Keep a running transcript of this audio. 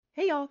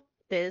Hey y'all,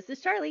 this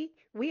is Charlie.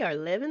 We are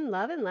living,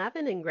 loving,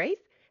 laughing in grace,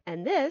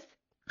 and this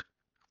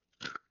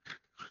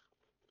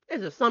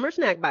is a summer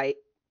snack bite.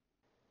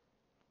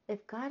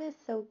 If God is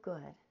so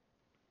good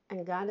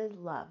and God is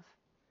love,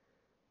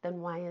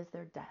 then why is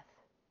there death?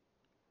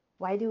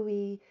 Why do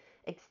we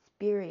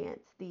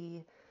experience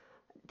the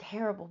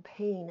terrible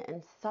pain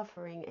and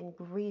suffering and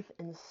grief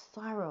and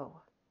sorrow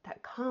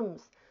that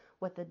comes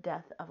with the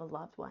death of a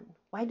loved one?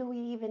 Why do we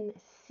even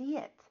see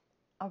it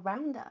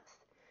around us?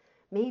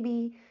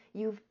 Maybe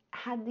you've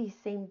had these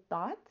same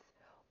thoughts,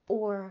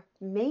 or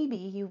maybe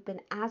you've been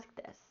asked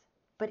this.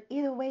 But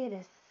either way, it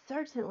is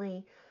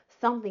certainly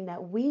something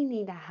that we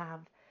need to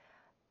have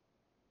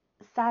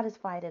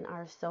satisfied in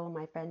our soul,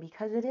 my friend,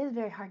 because it is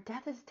very hard.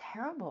 Death is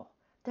terrible.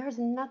 There's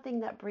nothing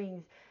that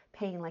brings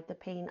pain like the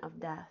pain of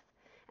death.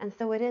 And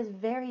so it is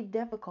very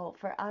difficult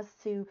for us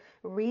to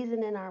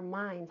reason in our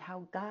minds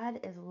how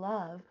God is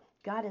love,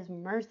 God is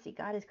mercy,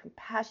 God is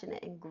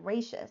compassionate and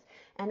gracious.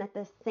 And at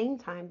the same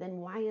time, then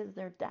why is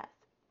there death?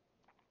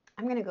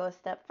 I'm going to go a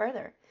step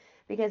further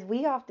because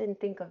we often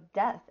think of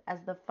death as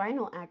the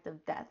final act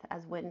of death,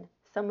 as when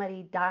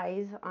somebody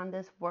dies on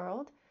this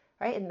world,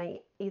 right? And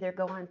they either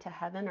go on to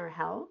heaven or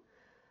hell.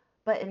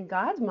 But in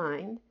God's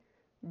mind,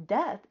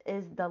 death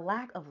is the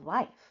lack of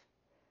life.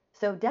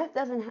 So death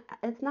doesn't,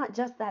 it's not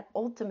just that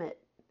ultimate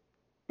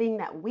thing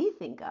that we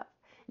think of.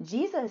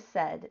 Jesus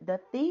said, the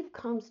thief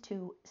comes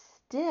to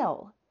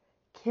steal,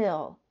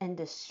 kill, and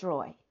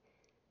destroy.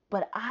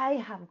 But I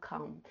have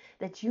come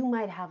that you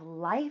might have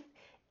life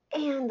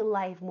and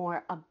life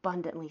more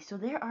abundantly. So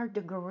there are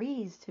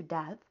degrees to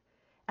death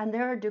and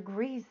there are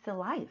degrees to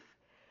life.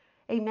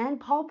 Amen.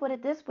 Paul put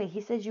it this way. He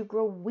says you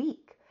grow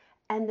weak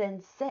and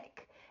then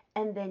sick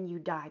and then you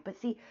die. But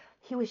see,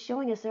 he was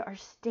showing us there are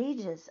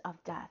stages of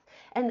death.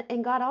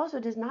 And God also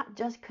does not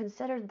just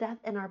consider death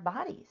in our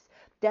bodies,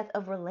 death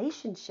of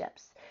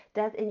relationships,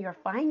 death in your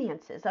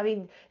finances. I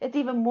mean, it's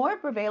even more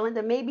prevalent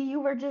than maybe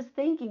you were just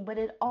thinking, but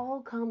it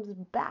all comes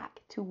back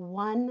to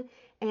one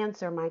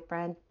answer, my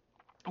friend.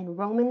 In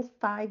Romans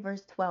 5,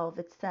 verse 12,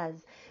 it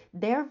says,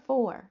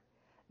 therefore,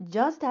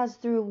 just as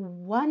through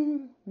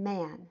one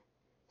man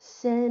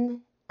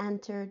sin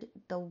entered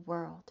the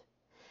world,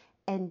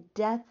 and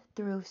death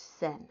through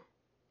sin,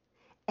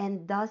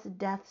 and thus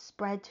death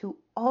spread to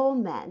all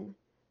men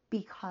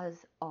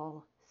because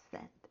all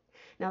sinned.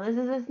 Now, this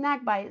is a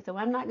snack bite, so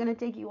I'm not going to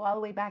take you all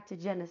the way back to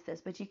Genesis,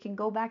 but you can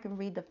go back and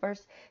read the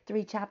first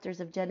 3 chapters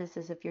of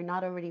Genesis if you're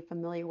not already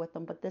familiar with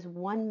them. But this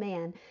one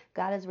man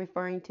God is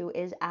referring to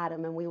is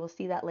Adam, and we will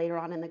see that later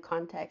on in the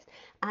context.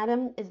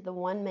 Adam is the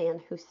one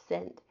man who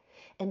sinned.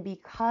 And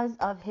because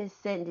of his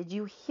sin, did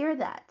you hear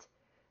that?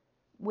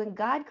 When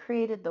God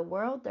created the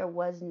world, there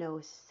was no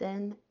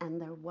sin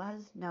and there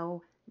was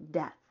no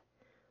death.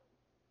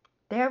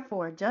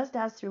 Therefore, just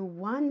as through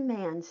one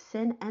man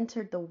sin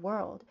entered the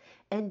world,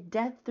 and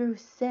death through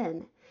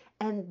sin,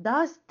 and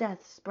thus death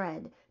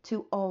spread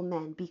to all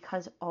men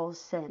because all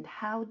sinned.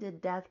 How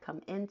did death come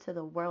into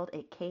the world?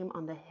 It came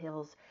on the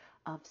heels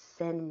of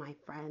sin, my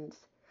friends.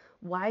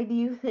 Why do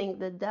you think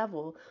the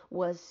devil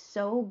was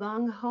so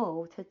gung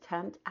ho to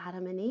tempt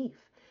Adam and Eve?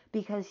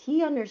 Because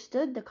he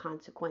understood the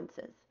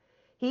consequences.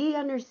 He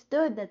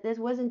understood that this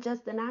wasn't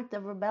just an act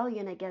of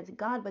rebellion against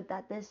God, but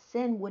that this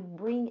sin would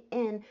bring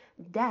in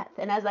death.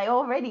 And as I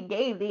already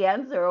gave the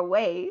answer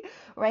away,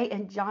 right,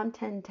 in John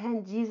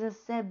 10:10, Jesus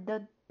said,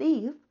 the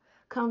thief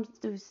comes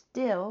to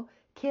steal,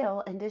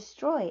 kill, and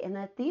destroy. And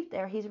the thief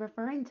there, he's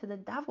referring to the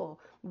devil.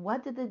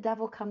 What did the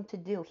devil come to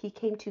do? He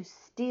came to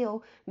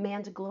steal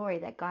man's glory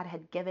that God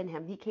had given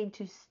him. He came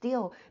to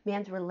steal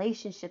man's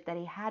relationship that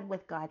he had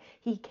with God.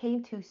 He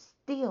came to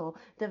steal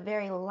the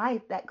very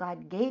life that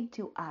God gave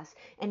to us.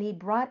 And he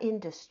brought in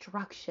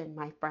destruction,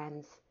 my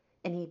friends.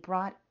 And he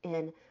brought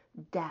in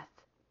death.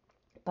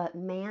 But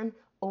man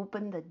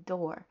opened the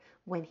door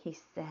when he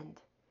sinned.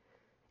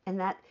 And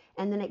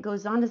then it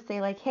goes on to say,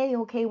 like, hey,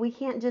 okay, we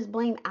can't just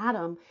blame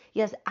Adam.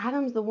 Yes,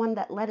 Adam's the one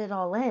that let it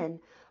all in.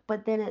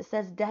 But then it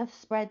says death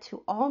spread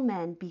to all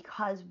men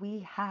because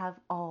we have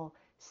all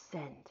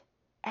sinned.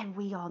 And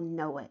we all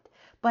know it.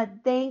 But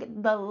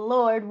thank the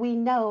Lord, we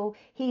know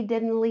he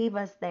didn't leave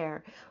us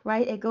there,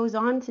 right? It goes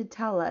on to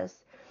tell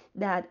us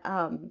that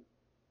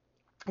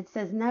it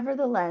says,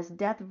 nevertheless,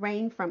 death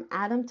reigned from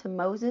Adam to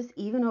Moses,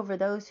 even over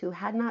those who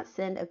had not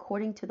sinned,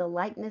 according to the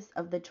likeness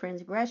of the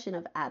transgression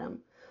of Adam,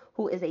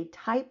 who is a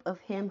type of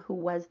him who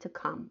was to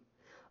come.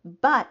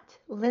 But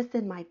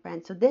listen, my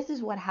friend, so this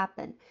is what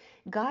happened.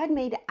 God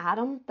made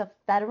Adam the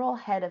federal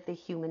head of the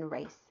human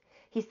race.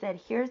 He said,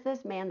 here's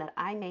this man that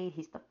I made.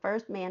 He's the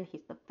first man.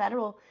 He's the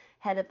federal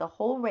head of the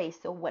whole race.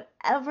 So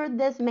whatever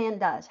this man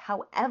does,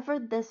 however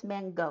this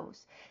man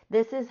goes,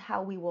 this is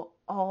how we will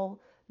all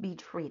be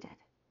treated.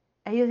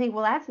 And you think,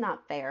 well, that's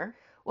not fair.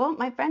 Well,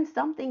 my friend,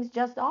 some things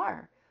just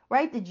are,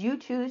 right? Did you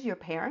choose your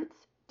parents?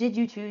 Did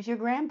you choose your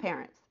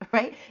grandparents,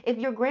 right? If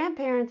your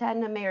grandparents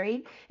hadn't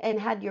married and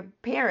had your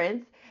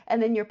parents,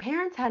 and then your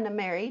parents hadn't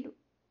married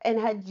and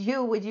had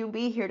you, would you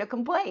be here to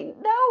complain?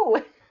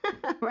 No.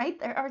 right?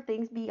 There are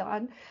things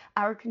beyond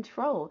our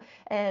control.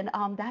 And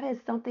that is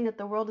something that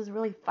the world is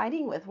really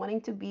fighting with,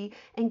 wanting to be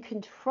in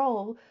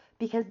control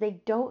because they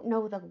don't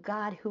know the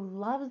God who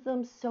loves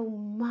them so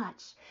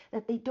much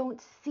that they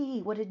don't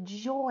see what a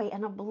joy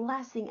and a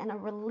blessing and a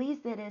release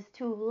it is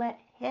to let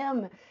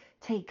Him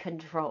take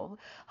control.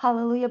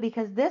 Hallelujah.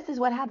 Because this is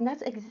what happened.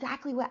 That's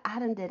exactly what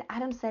Adam did.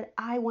 Adam said,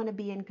 I want to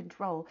be in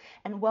control,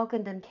 and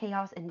welcomed in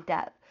chaos and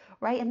death.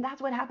 Right? And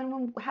that's what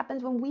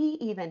happens when we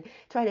even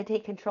try to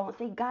take control and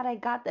say, God, I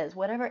got this.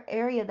 Whatever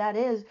area that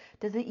is,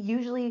 does it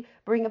usually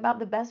bring about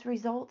the best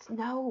results?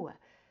 No.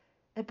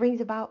 It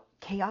brings about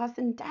chaos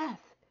and death.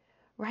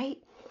 Right?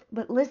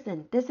 But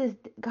listen,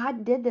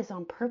 God did this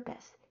on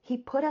purpose. He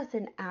put us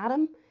in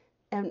Adam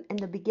and in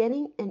the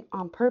beginning and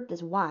on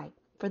purpose. Why?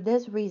 For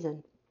this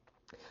reason.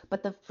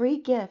 But the free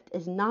gift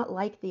is not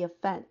like the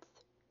offense.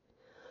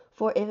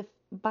 For if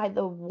by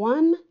the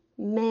one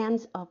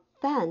man's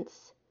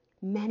offense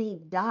many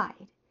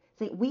died.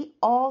 See, we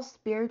all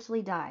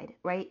spiritually died,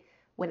 right?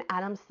 When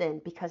Adam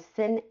sinned, because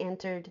sin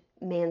entered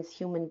man's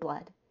human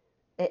blood.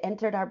 It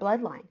entered our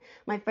bloodline.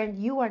 My friend,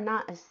 you are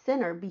not a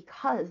sinner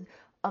because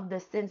of the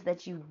sins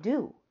that you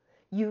do.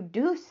 You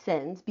do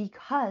sins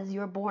because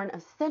you're born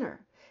a sinner.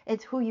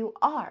 It's who you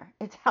are.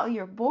 It's how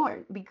you're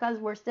born. Because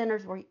we're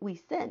sinners, we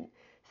sin.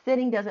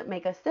 Sinning doesn't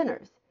make us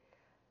sinners.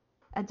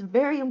 It's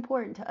very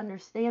important to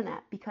understand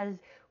that, because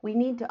we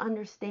need to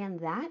understand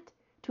that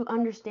to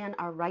understand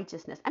our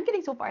righteousness. I'm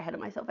getting so far ahead of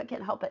myself, I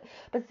can't help it.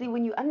 But see,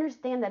 when you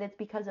understand that it's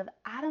because of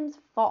Adam's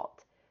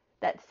fault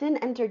that sin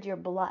entered your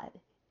blood,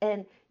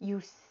 and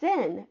you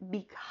sin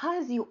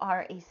because you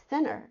are a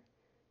sinner,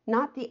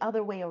 not the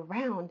other way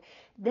around,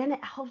 then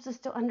it helps us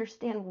to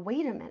understand,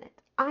 wait a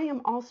minute, I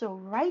am also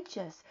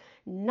righteous,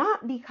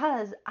 not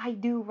because I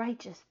do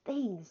righteous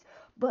things,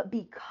 but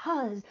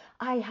because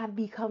I have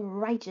become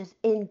righteous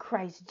in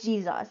Christ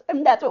Jesus.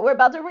 And that's what we're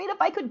about to read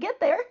if I could get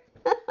there.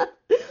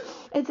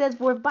 It says,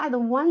 for by the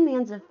one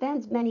man's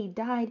offense many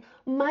died,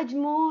 much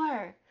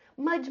more.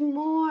 Much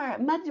more,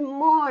 much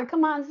more.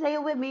 Come on, say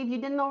it with me if you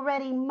didn't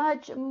already.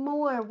 Much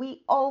more.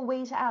 We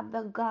always have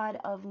the God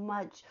of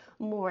much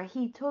more.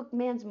 He took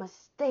man's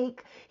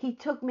mistake. He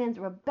took man's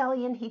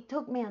rebellion. He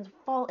took man's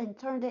fault and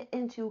turned it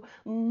into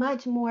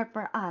much more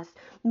for us.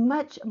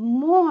 Much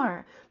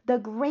more. The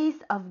grace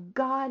of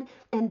God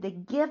and the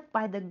gift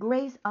by the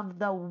grace of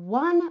the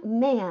one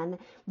man,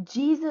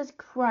 Jesus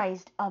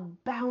Christ,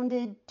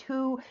 abounded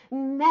to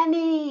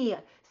many.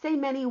 Say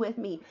many with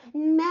me.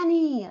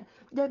 Many.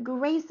 The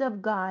grace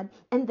of God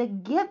and the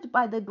gift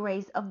by the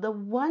grace of the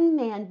one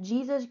man,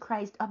 Jesus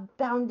Christ,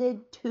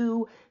 abounded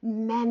to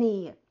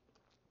many.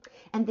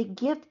 And the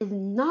gift is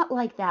not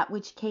like that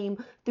which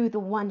came through the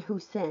one who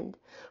sinned.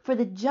 For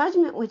the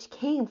judgment which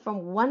came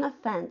from one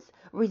offense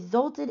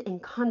resulted in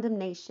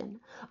condemnation,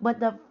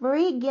 but the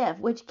free gift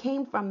which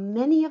came from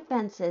many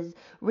offenses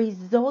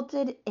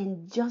resulted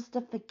in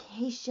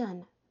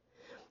justification.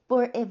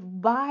 For if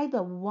by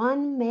the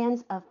one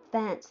man's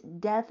offense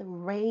death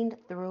reigned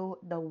through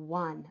the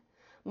one.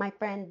 My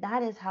friend,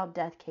 that is how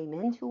death came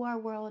into our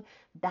world.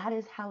 That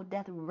is how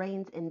death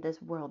reigns in this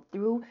world,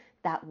 through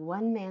that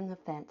one man's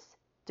offense,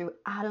 through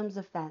Adam's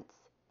offense.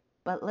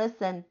 But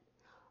listen,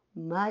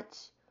 much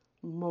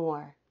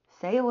more.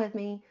 Say it with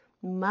me,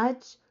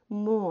 much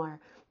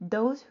more.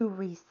 Those who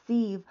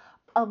receive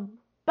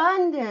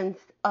abundance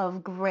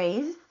of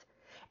grace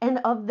and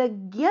of the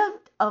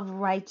gift of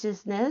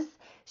righteousness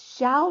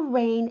shall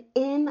reign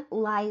in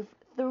life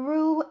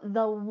through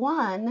the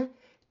one,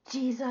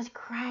 Jesus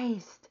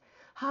Christ.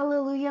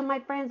 Hallelujah, my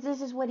friends.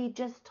 This is what he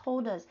just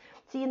told us.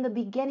 See, in the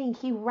beginning,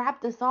 he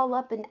wrapped us all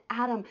up in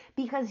Adam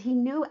because he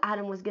knew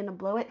Adam was going to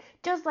blow it.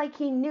 Just like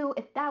he knew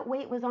if that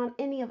weight was on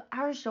any of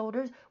our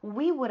shoulders,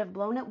 we would have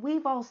blown it.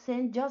 We've all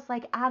sinned just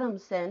like Adam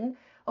sinned.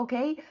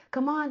 Okay,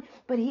 come on.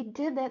 But he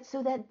did that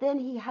so that then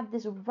he had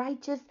this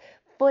righteous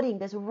footing,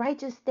 this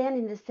righteous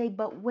standing to say,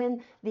 but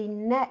when the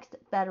next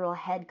federal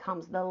head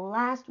comes, the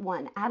last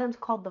one, Adam's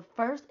called the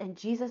first and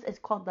Jesus is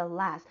called the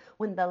last.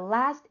 When the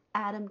last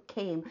Adam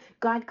came,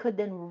 God could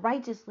then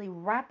righteously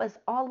wrap us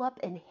all up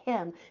in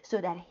him so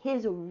that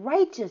his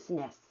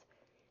righteousness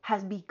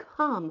has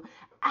become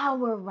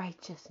our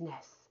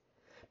righteousness.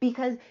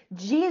 Because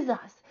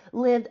Jesus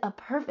lived a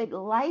perfect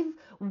life,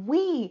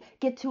 we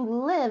get to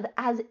live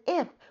as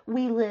if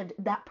we lived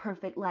that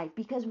perfect life.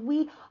 Because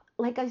we,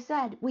 like I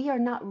said, we are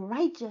not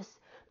righteous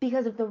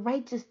because of the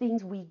righteous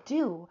things we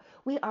do.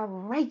 We are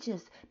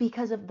righteous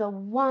because of the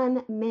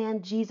one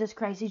man, Jesus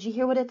Christ. Did you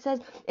hear what it says?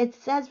 It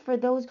says for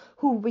those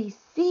who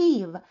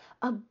receive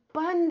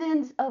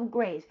abundance of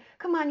grace.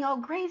 Come on, y'all.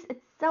 Grace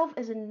itself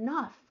is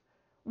enough.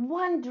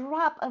 One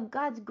drop of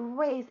God's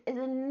grace is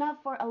enough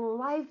for a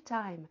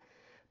lifetime.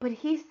 But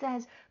he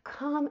says,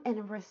 come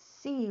and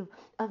receive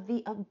of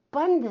the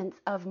abundance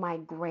of my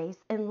grace.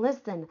 And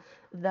listen,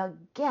 the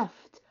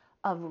gift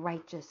of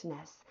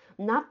righteousness,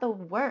 not the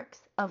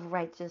works of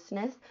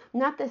righteousness,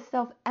 not the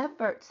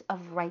self-efforts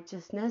of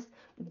righteousness,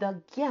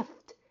 the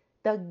gift,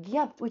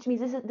 which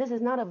means this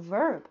is not a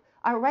verb.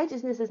 Our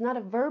righteousness is not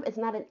a verb. It's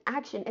not an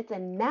action. It's a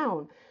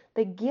noun.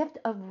 The gift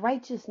of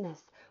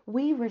righteousness,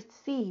 we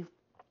receive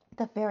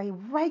the very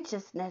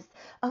righteousness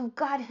of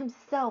God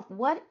himself.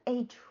 What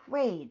a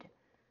trade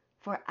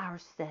for our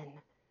sin.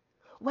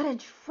 What a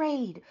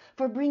trade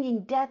for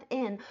bringing death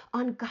in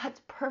on God's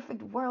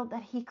perfect world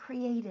that he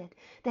created,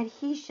 that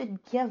he should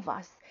give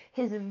us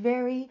his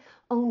very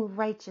own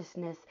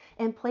righteousness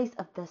in place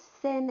of the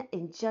sin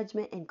and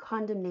judgment and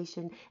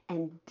condemnation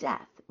and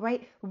death,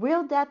 right?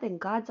 Real death in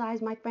God's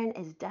eyes, my friend,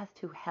 is death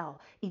to hell,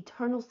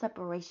 eternal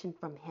separation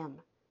from him.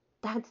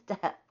 That's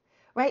death,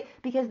 right?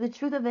 Because the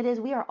truth of it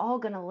is we are all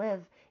going to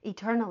live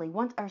eternally.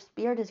 Once our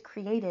spirit is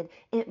created,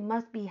 it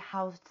must be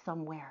housed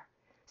somewhere.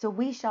 So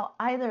we shall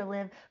either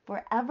live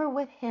forever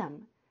with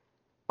him,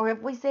 or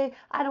if we say,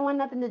 I don't want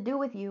nothing to do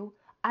with you,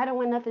 I don't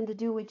want nothing to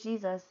do with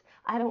Jesus,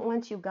 I don't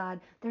want you,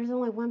 God, there's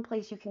only one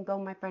place you can go,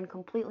 my friend,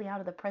 completely out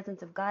of the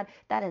presence of God.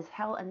 That is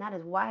hell, and that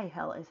is why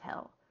hell is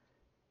hell.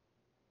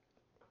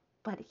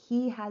 But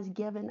he has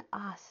given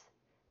us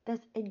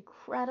this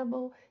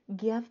incredible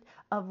gift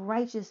of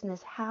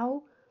righteousness.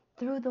 How?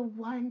 Through the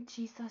one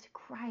Jesus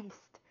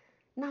Christ,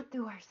 not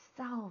through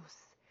ourselves.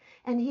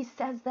 And he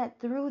says that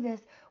through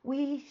this,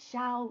 we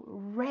shall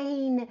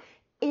reign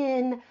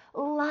in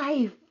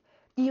life.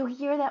 Do you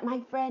hear that,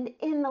 my friend?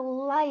 In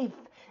life.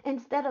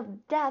 Instead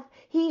of death,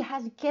 he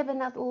has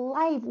given us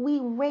life. We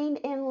reign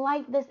in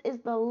life. This is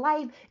the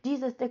life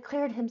Jesus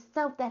declared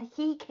himself that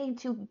he came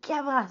to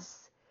give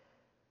us.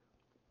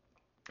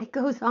 It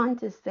goes on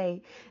to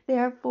say,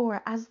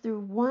 therefore, as through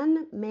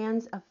one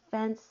man's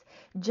offense,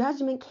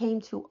 judgment came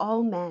to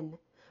all men,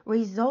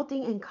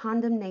 resulting in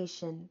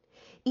condemnation,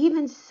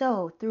 even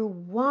so, through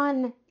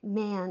one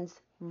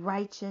man's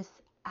righteous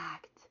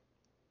act.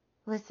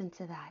 Listen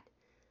to that.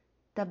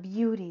 The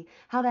beauty,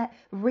 how that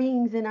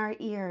rings in our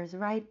ears,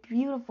 right?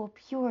 Beautiful,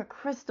 pure,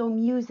 crystal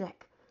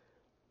music.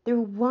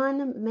 Through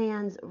one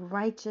man's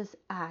righteous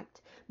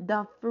act,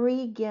 the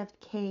free gift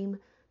came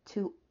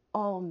to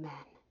all men,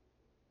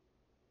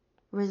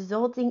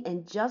 resulting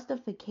in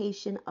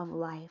justification of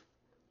life.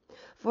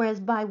 For as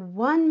by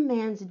one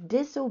man's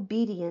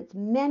disobedience,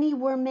 many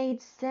were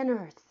made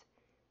sinners.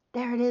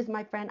 There it is,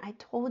 my friend. I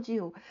told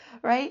you,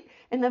 right,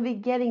 in the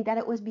beginning that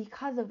it was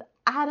because of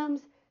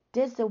Adam's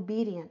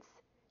disobedience.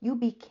 You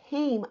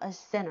became a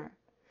sinner,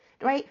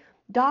 right?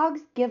 Dogs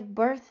give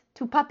birth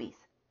to puppies,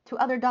 to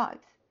other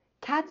dogs.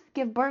 Cats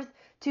give birth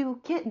to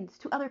kittens,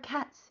 to other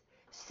cats.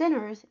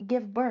 Sinners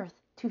give birth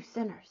to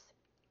sinners.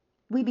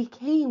 We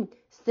became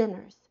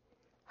sinners.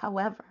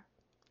 However,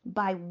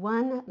 by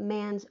one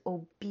man's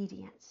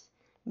obedience,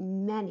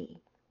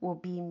 many will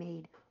be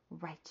made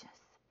righteous.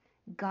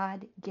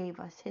 God gave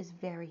us his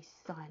very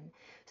son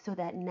so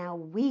that now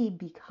we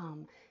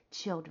become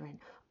children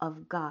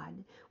of God.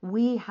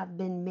 We have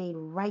been made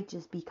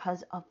righteous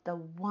because of the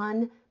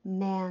one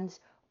man's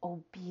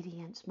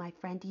obedience, my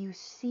friend. Do you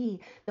see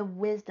the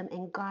wisdom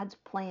in God's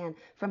plan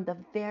from the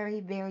very,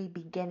 very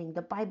beginning?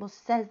 The Bible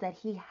says that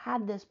he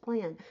had this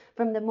plan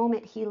from the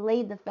moment he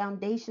laid the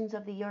foundations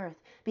of the earth,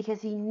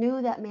 because he knew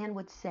that man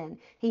would sin.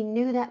 He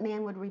knew that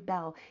man would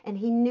rebel, and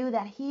he knew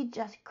that he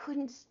just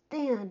couldn't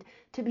stand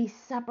to be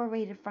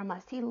separated from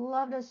us. He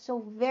loved us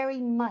so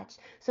very much,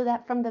 so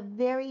that from the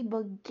very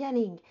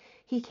beginning,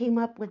 he came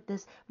up with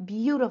this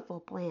beautiful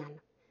plan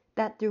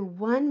that through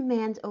one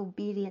man's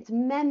obedience,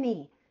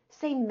 many,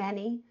 say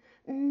many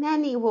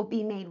will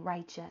be made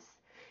righteous.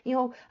 You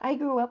know, I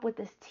grew up with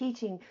this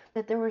teaching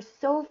that there were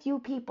so few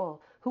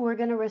people who were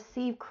going to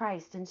receive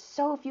Christ and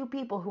so few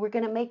people who were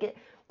going to make it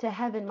to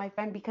heaven, my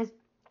friend, because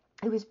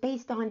it was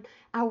based on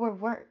our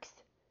works.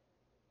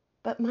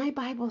 But my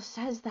Bible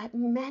says that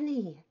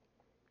many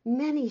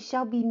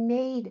shall be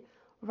made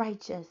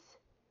righteous.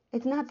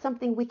 It's not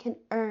something we can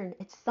earn.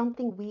 It's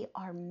something we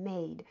are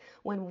made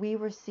when we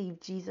receive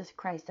Jesus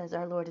Christ as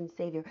our Lord and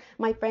Savior.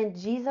 My friend,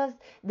 Jesus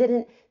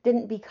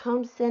didn't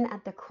become sin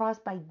at the cross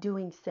by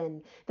doing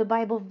sin. The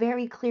Bible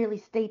very clearly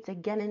states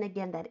again and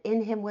again that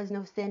in him was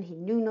no sin. He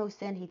knew no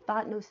sin. He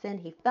thought no sin.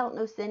 He felt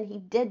no sin. He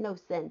did no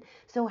sin.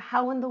 So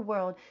how in the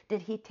world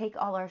did he take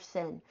all our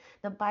sin?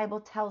 The Bible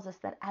tells us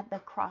that at the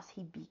cross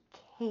he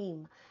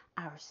became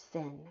our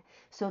sin,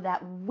 so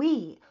that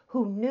we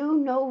who knew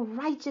no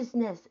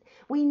righteousness,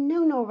 we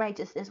knew no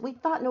righteousness, we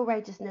thought no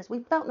righteousness, we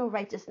felt no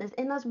righteousness,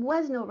 in us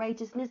was no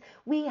righteousness,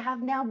 we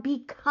have now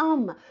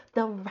become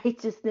the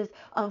righteousness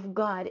of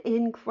God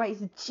in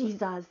Christ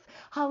Jesus.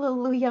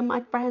 Hallelujah, my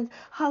friends.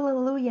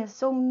 Hallelujah.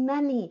 So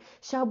many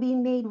shall be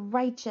made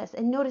righteous.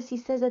 And notice he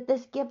says that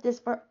this gift is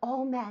for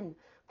all men,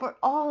 for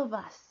all of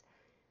us.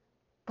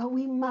 But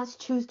we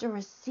must choose to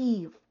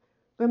receive.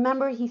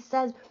 Remember, he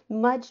says,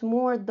 much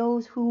more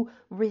those who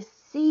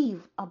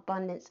receive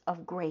abundance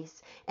of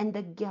grace and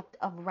the gift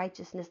of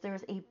righteousness. There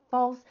is a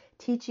false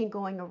teaching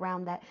going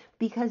around that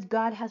because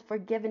God has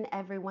forgiven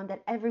everyone,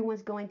 that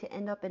everyone's going to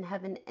end up in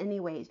heaven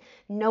anyways.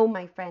 No,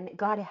 my friend,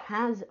 God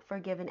has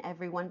forgiven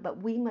everyone,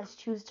 but we must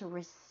choose to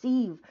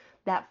receive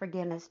that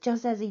forgiveness.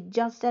 Just as he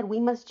just said, we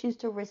must choose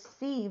to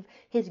receive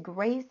his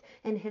grace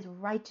and his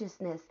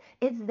righteousness.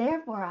 It's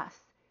there for us,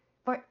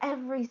 for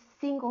every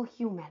single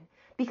human,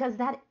 because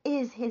that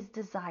is his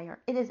desire.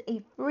 It is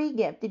a free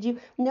gift. Did you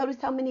notice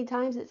how many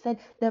times it said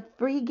the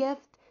free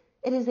gift?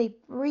 It is a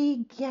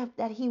free gift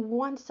that he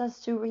wants us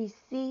to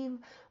receive,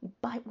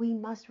 but we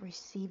must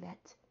receive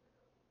it.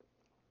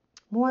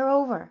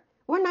 Moreover,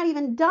 we're not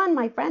even done,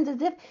 my friends,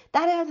 as if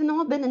that hasn't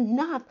all been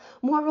enough.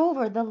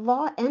 Moreover, the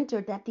law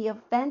entered that the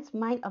offense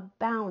might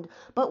abound,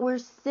 but where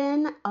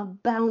sin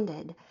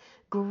abounded,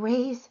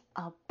 grace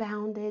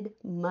abounded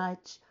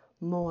much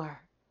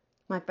more.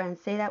 My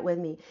friends, say that with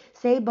me.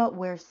 Say, but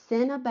where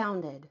sin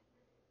abounded,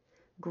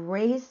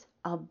 grace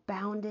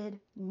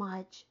abounded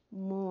much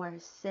more.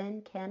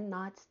 Sin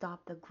cannot stop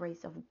the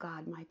grace of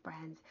God, my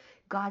friends.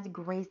 God's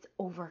grace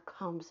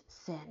overcomes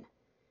sin.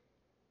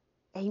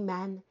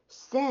 Amen.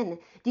 Sin.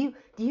 Do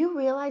you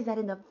realize that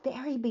in the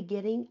very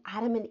beginning,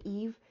 Adam and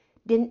Eve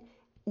didn't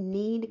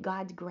need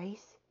God's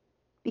grace?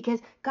 Because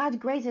God's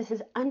grace is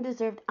his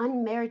undeserved,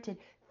 unmerited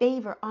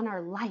favor on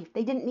our life.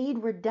 They didn't need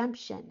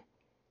redemption.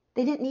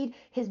 They didn't need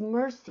his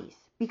mercies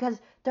because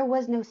there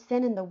was no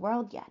sin in the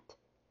world yet.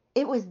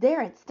 It was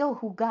there. It's still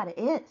who God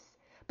is.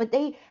 But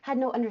they had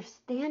no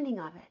understanding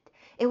of it.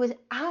 It was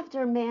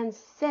after man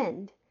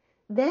sinned,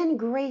 then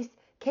grace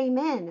came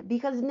in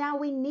because now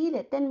we need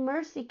it. Then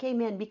mercy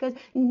came in because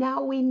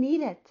now we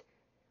need it.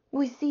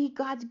 We see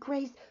God's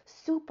grace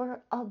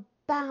super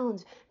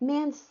abounds.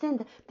 Man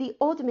sinned, the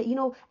ultimate.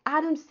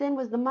 Adam's sin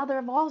was the mother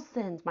of all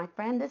sins, my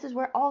friend. This is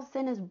where all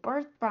sin is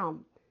birthed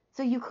from.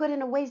 So you could,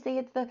 in a way, say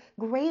it's the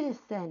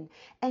greatest sin.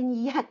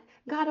 And yet,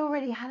 God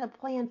already had a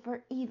plan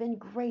for even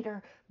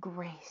greater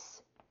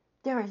grace.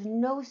 There is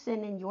no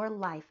sin in your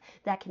life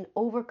that can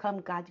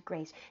overcome God's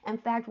grace. In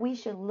fact, we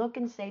should look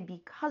and say,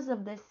 because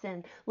of this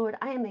sin, Lord,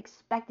 I am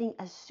expecting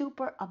a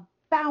super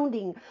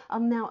abounding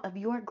amount of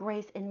your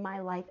grace in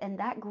my life. And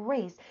that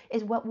grace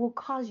is what will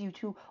cause you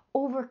to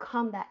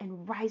overcome that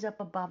and rise up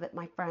above it,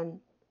 my friend.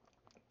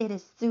 It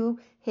is through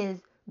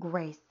his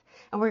grace.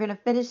 And we're going to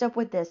finish up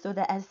with this. So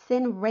that as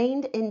sin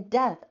reigned in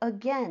death,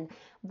 again,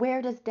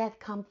 where does death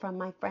come from,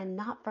 my friend?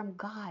 Not from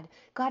God.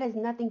 God has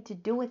nothing to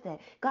do with it.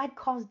 God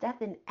calls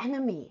death an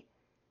enemy.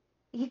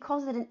 He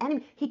calls it an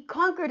enemy. He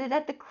conquered it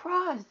at the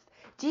cross.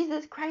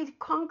 Jesus Christ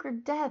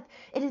conquered death.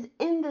 It is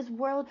in this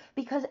world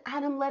because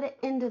Adam let it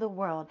into the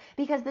world,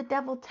 because the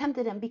devil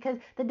tempted him, because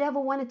the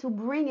devil wanted to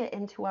bring it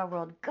into our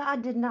world.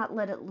 God did not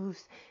let it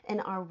loose in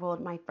our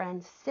world, my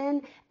friends.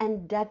 Sin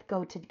and death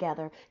go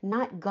together,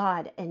 not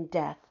God and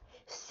death.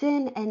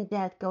 Sin and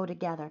death go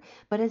together.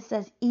 But it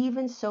says,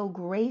 even so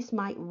grace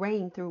might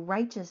reign through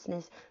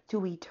righteousness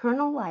to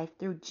eternal life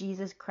through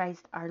Jesus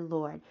Christ our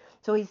Lord.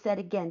 So he said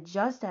again,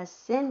 just as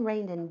sin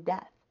reigned in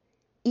death,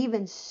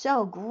 even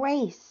so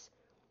grace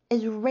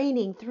is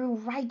reigning through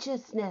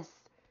righteousness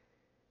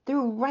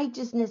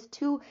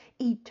to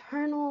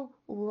eternal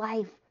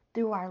life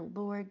through our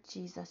Lord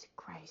Jesus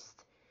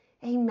Christ.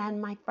 Amen,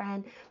 my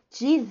friend.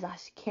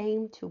 Jesus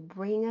came to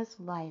bring us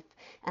life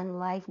and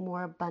life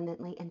more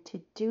abundantly. And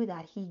to do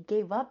that, he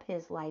gave up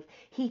his life.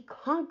 He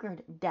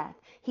conquered death.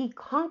 He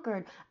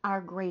conquered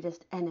our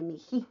greatest enemy.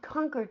 He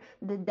conquered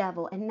the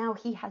devil. And now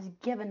he has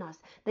given us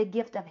the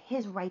gift of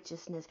his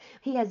righteousness.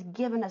 He has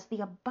given us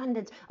the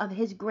abundance of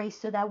his grace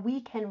so that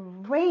we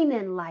can reign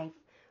in life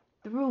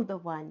through the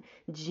one,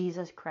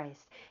 Jesus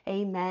Christ.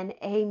 Amen.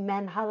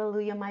 Amen.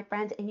 Hallelujah, my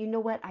friends. And you know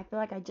what? I feel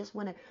like I just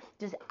want to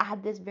just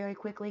add this very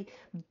quickly.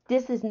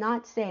 This is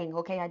not saying,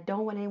 okay, I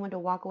don't want anyone to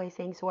walk away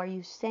saying, so are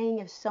you saying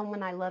if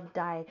someone I love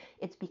died,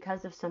 it's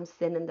because of some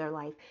sin in their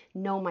life?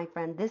 No, my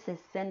friend. This is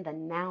sin, the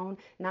noun,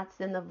 not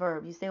sin, the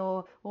verb. You say,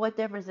 well, what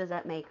difference does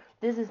that make?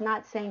 This is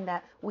not saying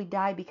that we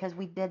die because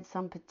we did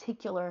some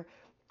particular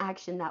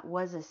action that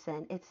was a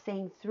sin. It's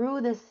saying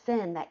through the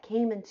sin that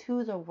came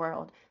into the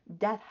world,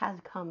 death has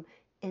come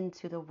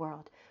into the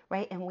world,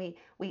 right? And we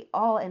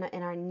all in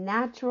our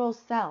natural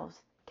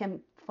selves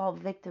can fall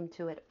victim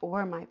to it.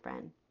 Or, my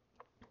friend,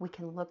 we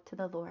can look to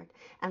the Lord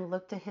and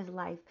look to his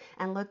life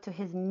and look to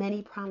his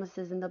many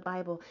promises in the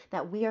Bible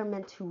that we are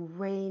meant to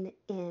reign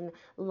in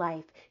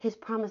life. His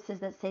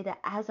promises that say that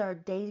as our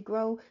days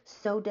grow,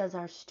 so does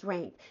our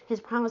strength. His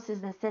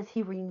promises that says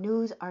he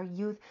renews our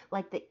youth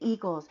like the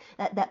eagles.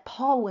 That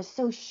Paul was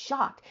so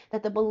shocked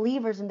that the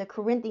believers in the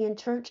Corinthian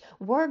church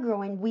were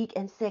growing weak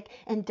and sick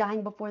and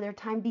dying before their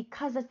time,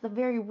 because that's the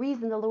very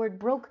reason the Lord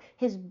broke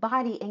his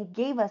body and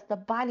gave us the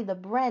body, the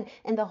bread,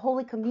 and the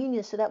Holy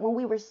Communion, so that when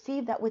we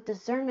receive that with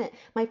discernment,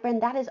 my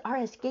friend, that is our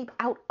escape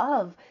out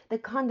of the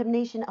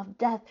condemnation of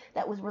death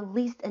that was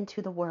released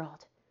into the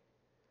world.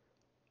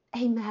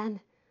 Amen.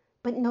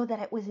 But know that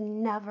it was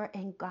never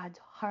in God's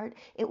heart.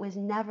 It was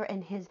never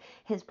in his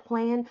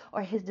plan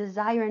or his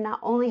desire. And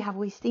not only have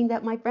we seen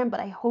that, my friend, but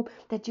I hope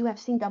that you have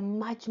seen the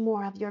much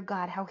more of your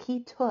God, how he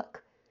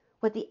took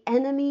what the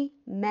enemy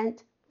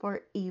meant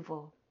for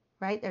evil,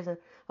 right? There's a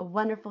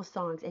wonderful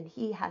songs, and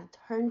he has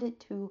turned it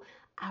to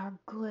our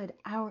good,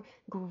 our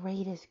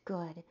greatest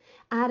good.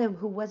 Adam,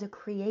 who was a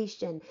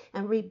creation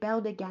and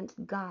rebelled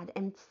against God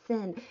and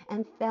sinned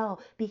and fell.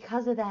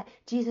 Because of that,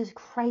 Jesus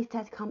Christ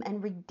has come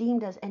and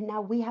redeemed us. And now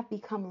we have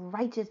become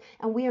righteous,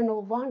 and we are no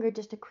longer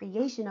just a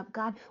creation of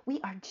God. We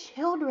are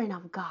children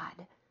of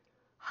God.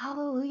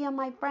 Hallelujah,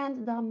 my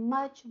friends. The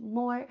much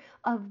more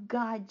of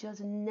God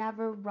just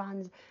never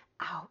runs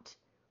out.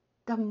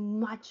 The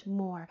much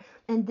more.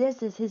 And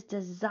this is his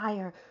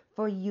desire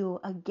for you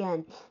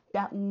again,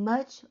 that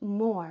much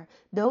more,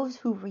 those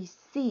who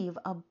receive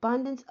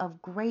abundance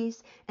of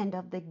grace and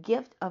of the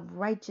gift of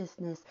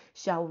righteousness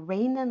shall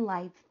reign in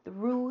life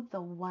through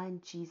the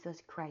one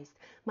Jesus Christ.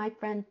 My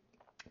friend,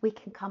 we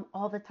can come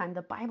all the time.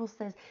 The Bible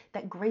says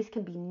that grace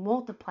can be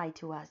multiplied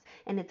to us,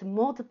 and it's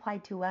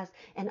multiplied to us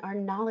in our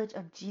knowledge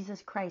of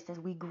Jesus Christ. As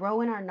we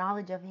grow in our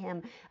knowledge of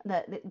him,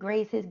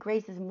 his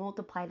grace is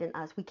multiplied in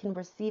us. We can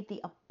receive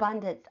the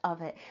abundance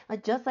of it,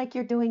 just like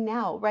you're doing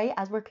now, right?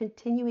 As we're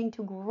continuing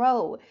to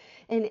grow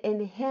in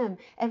him,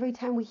 every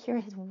time we hear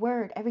his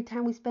word, every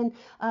time we spend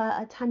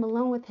a time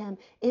alone with him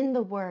in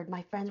the word,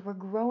 my friends, we're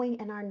growing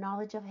in our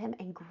knowledge of him,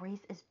 and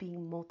grace is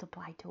being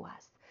multiplied to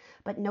us.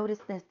 But notice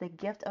this, the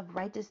gift of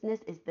righteousness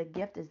is the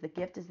gift, is the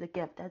gift, is the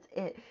gift. That's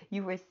it.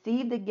 You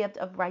receive the gift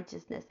of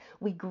righteousness.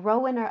 We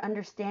grow in our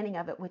understanding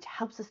of it, which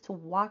helps us to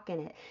walk in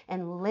it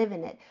and live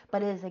in it.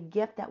 But it is a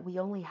gift that we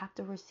only have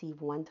to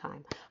receive one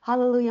time.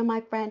 Hallelujah, my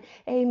friend.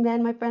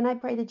 Amen, my friend. I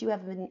pray that you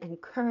have been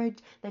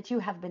encouraged, that you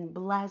have been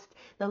blessed.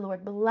 The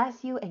Lord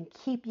bless you and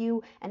keep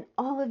you and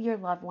all of your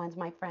loved ones,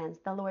 my friends.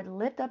 The Lord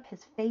lift up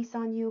his face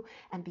on you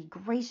and be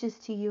gracious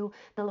to you.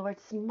 The Lord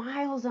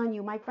smiles on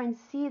you. My friends,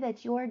 see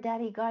that your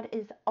daddy God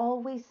is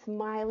always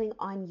smiling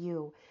on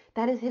you.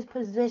 That is his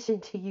position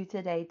to you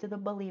today, to the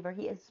believer.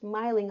 He is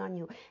smiling on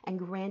you and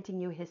granting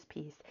you his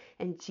peace.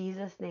 In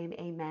Jesus' name,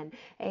 amen.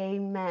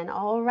 Amen.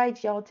 All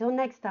right, y'all. Till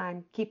next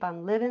time, keep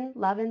on living,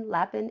 loving,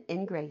 laughing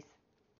in grace.